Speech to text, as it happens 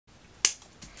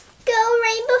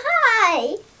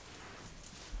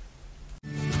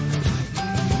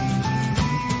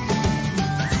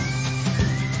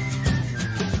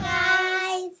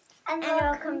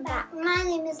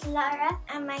Zara.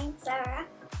 And mine's Zara.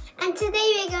 And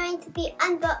today we're going to be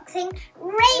unboxing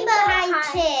rainbow high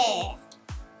chairs.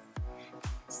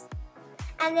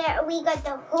 And there we got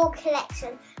the whole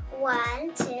collection.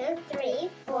 1, 2, 3,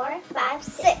 4, 5,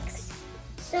 6.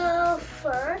 So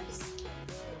first,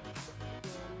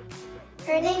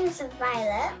 her name is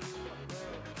Violet.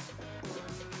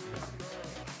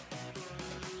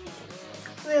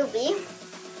 Ruby.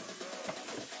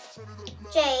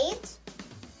 Jade.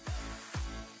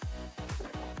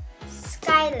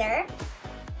 Skylar.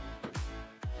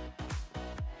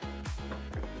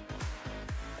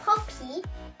 Poppy.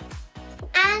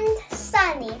 And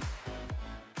Sunny.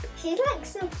 She's like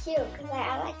so cute because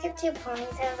I like her two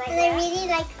ponytails. Like, I really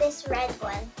like this red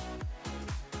one.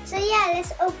 So yeah,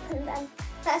 let's open them.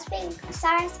 First thing,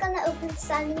 Sarah's gonna open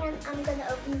Sunny and I'm gonna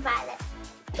open Violet.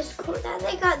 It's cool that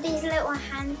they got these little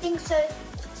hand things,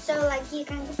 so like you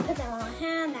can just put them on a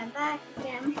hand and back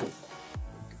again.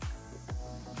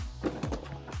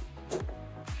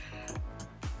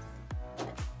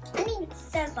 I need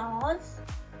scissors.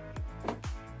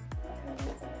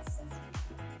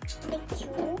 Thank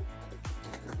you.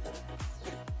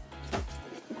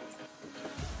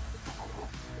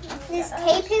 This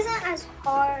tape isn't as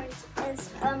hard as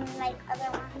like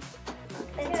other ones.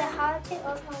 But it's hard to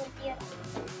open with the other.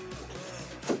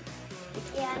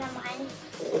 Yeah, no mine.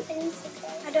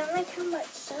 I don't like how much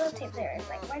sellotape there is.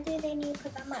 Like, why do they need to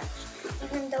put that much?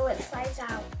 Even though it flies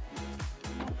out.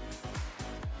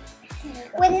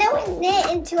 We're nowhere near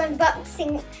into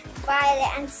unboxing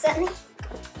Violet and Sunny.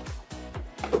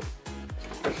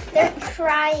 They're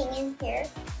crying in here.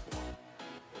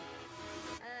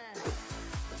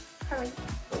 Hurry.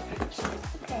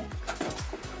 Okay.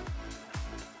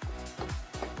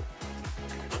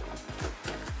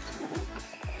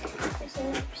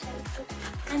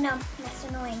 I know, that's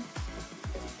annoying.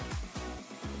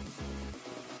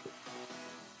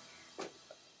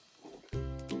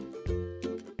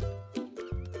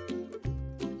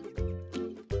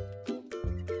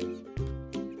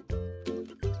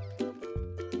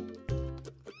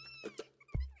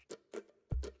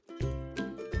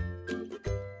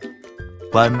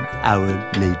 One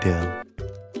hour later.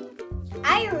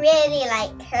 I really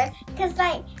like her because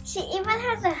like she even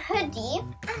has a hoodie.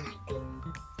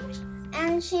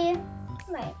 And she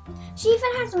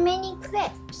even has mini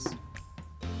clips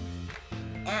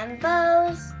and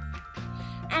bows,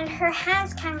 and her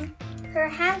hands can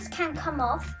come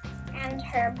off, and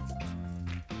her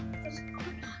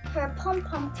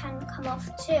pom-pom can come off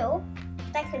too,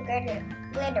 like a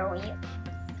glittery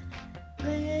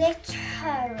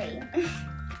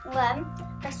one.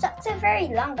 Her socks are very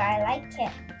long, I like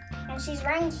it, and she's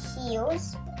wearing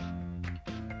heels.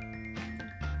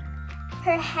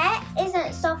 Her hair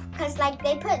isn't soft because like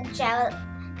they put gel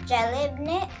in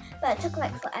it, but it took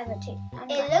like forever to.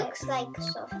 It looks like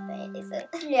soft, but it isn't.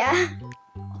 Yeah.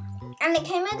 And it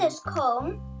came with this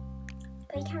comb,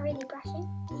 but you can't really brush it.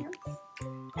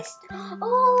 Yeah.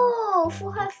 Oh,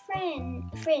 for her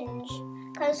fringe,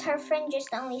 because her fringe is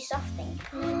the only soft thing.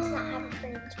 It does not have a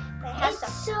fringe. But it has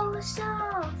It's so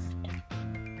soft.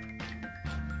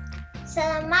 So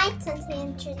my turn to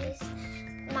introduce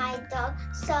my dog.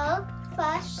 So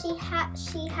first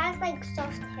she has like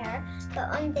soft hair, but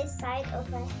on this side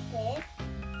over here,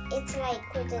 it's like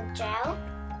with a gel.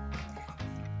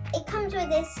 It comes with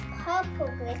this purple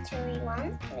glittery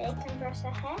one where you can brush her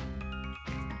hair.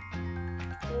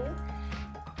 Ooh.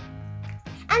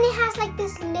 And it has like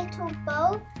this little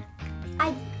bow.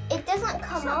 It doesn't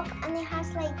come off, and it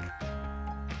has like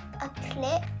a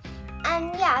clip.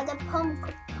 And yeah, the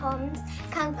pom-poms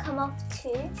can come off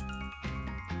too.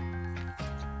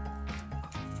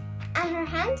 And her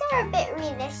hands are a bit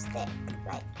realistic,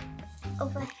 like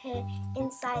over here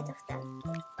inside of them.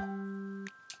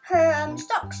 Her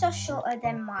socks are shorter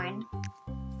than mine.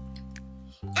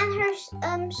 And her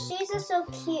shoes are so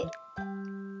cute.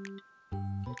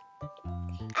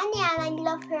 And yeah, I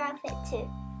love her outfit too.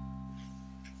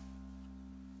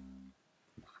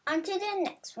 On to the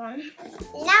next one.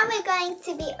 Now we're going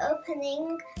to be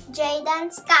opening Jade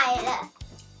and Skylar.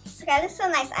 Skylar's so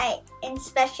nice. I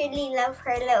especially love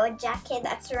her little jacket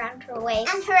that's around her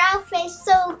waist. And her outfit is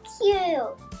so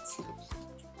cute.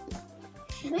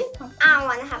 I don't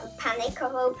want to have a panic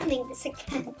of opening this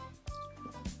again.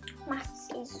 My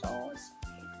scissors.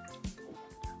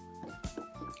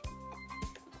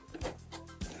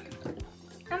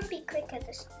 I'm gonna be quick at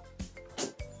this.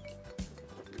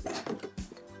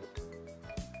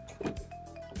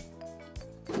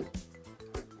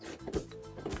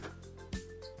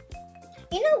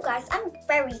 You know, guys, I'm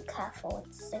very careful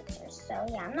with scissors, so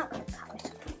yeah, I'm not gonna cut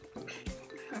it.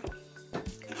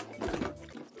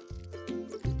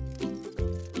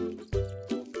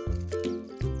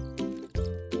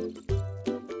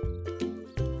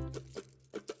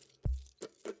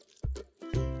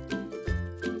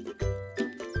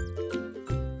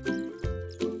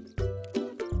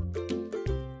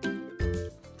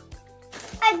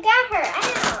 I got her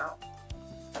out.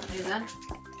 You done?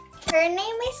 Her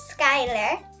name is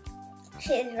Skylar.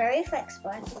 She is very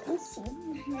flexible, as you can see.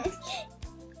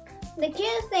 The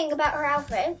cutest thing about her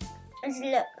outfit is,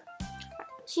 look,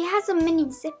 she has a mini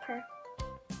zipper.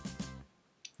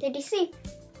 Did you see?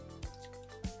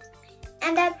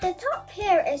 And at the top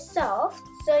here is soft,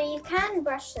 so you can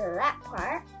brush that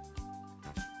part.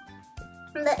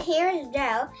 But here is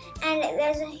gel, and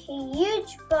there's a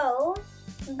huge bow.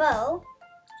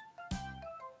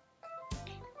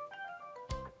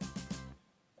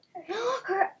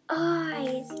 Her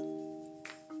eyes.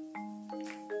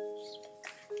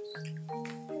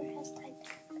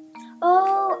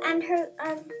 Oh, and her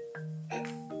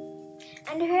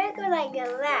hair go like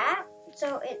that,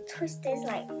 so it twists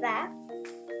like that.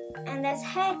 And there's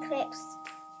hair clips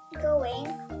going,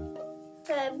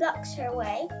 so it blocks her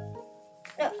way.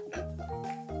 Look,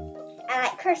 I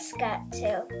like her skirt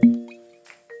too.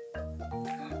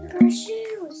 Look at her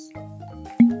shoes.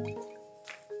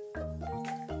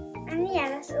 And yeah,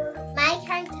 that's all. My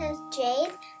character is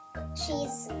Jade.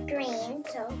 She's green,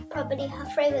 so probably her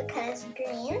favorite color is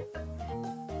green.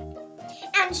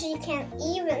 And she can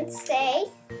even say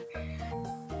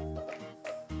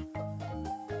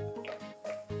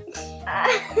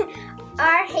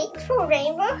our hateful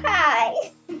rainbow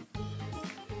high.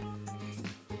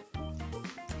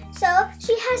 So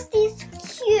she has these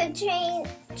cute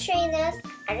trainers.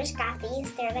 I just got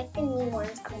these. They're like the new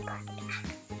ones. Oh god.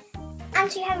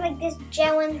 And she has like this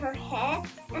gel in her hair,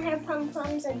 and her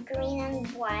pom-poms are green and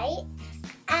white.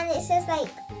 And it says like,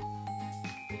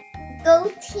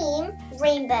 Go Team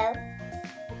Rainbow.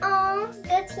 Oh,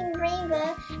 Go Team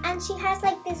Rainbow. And she has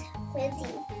like this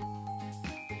hoodie.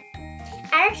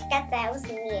 I just got that, it was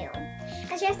new.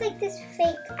 And she has like this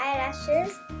fake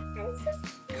eyelashes.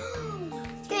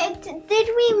 And Did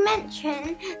we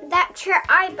mention that her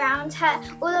eyebrows have,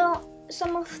 although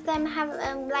some of them have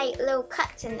like little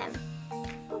cuts in them,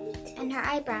 in her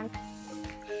eyebrows?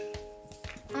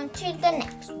 on to the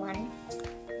next one.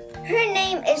 Her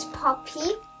name is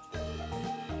Poppy.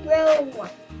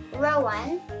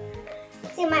 Rowan.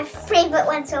 See, my favorite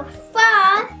one so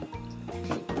far.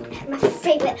 My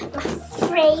favorite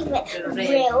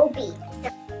will be.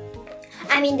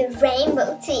 I mean the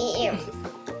rainbow team.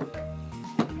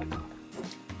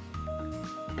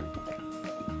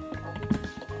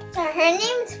 So her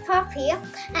name is Poppy, and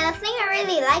the thing I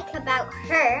really like about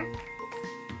her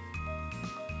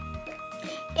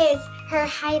is her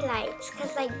highlights,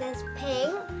 because like there's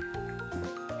pink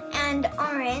and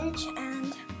orange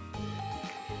and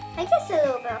I guess a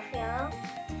little bit of yellow.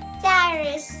 That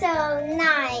is so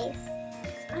nice.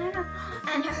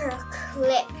 And her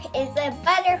clip is a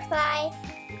butterfly.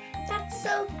 That's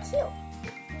so cute.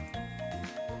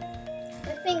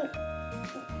 I think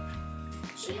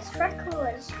she has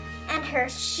freckles. And her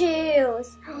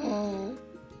shoes.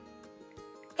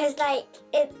 It's like,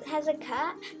 it has a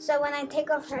cut, so when I take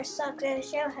off her socks, it'll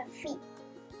show her feet.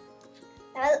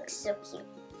 That looks so cute.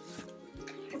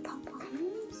 Her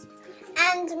pom-poms.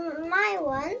 And my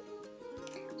one,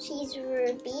 she's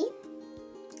Ruby.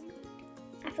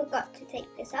 I forgot to take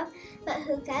this off, but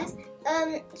who cares?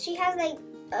 She has like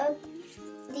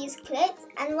these clips,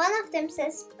 and one of them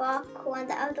says sparkle, and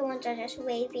the other ones are just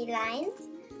wavy lines.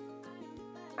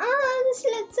 Oh, this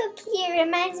looks so cute.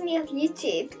 Reminds me of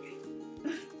YouTube.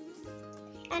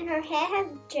 And her hair has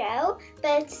gel,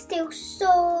 but it's still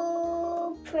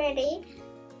so pretty.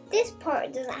 This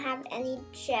part doesn't have any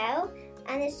gel,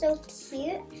 and it's so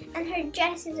cute. And her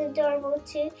dress is adorable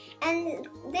too. And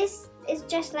this is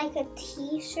just like a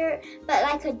t-shirt, but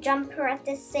like a jumper at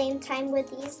the same time with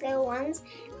these little ones.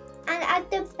 And at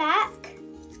the back,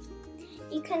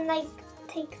 you can like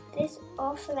take this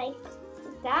off like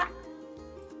that.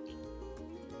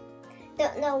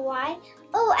 Don't know why.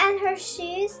 Oh, and her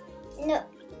shoes,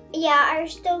 are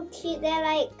still cute. They're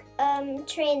like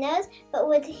trainers, but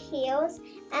with heels.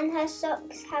 And her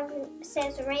socks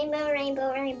says rainbow,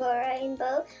 rainbow, rainbow,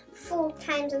 rainbow 4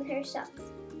 times on her socks.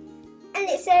 And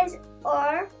it says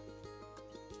R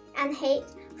and H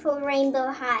for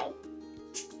Rainbow High.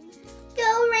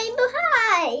 Go Rainbow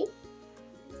High!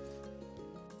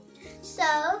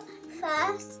 So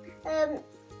first,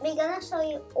 we're gonna show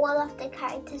you all of the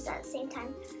characters at the same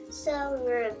time. So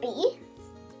Ruby,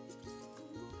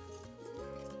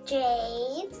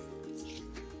 Jade,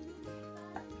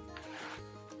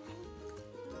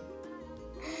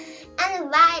 and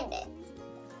Violet,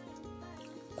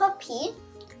 Poppy,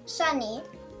 Sunny,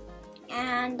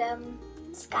 and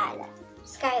Skylar.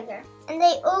 And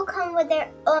they all come with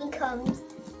their own combs.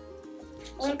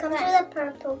 One comes with a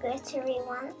purple glittery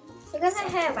one. You're gonna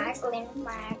have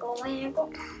waggle.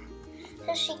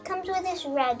 So she comes with this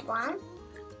red one.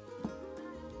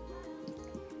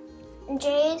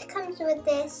 Jade comes with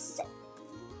this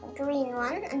green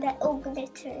one, and they're all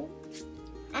glittering.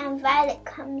 And Violet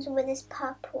comes with this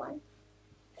purple one.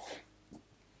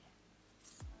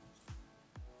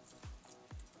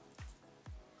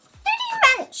 Did you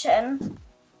mention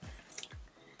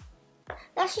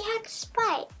that she had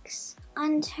spikes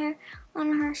on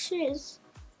her shoes?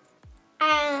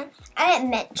 I didn't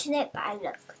mention it, but I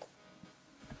looked.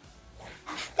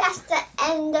 That's the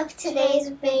end of today's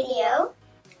video.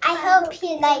 I hope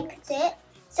you liked it.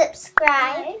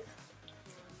 Subscribe.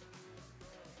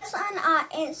 Us on our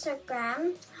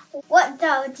Instagram. What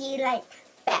doll do you like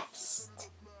best?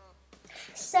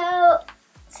 So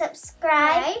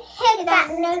subscribe, hit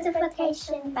that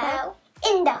notification bell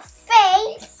in the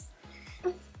face.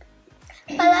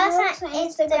 Follow us on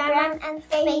Instagram and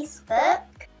Facebook.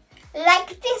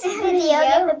 Like this video,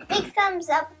 give a big thumbs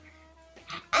up.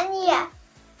 And yeah,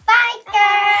 bye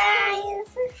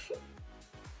guys!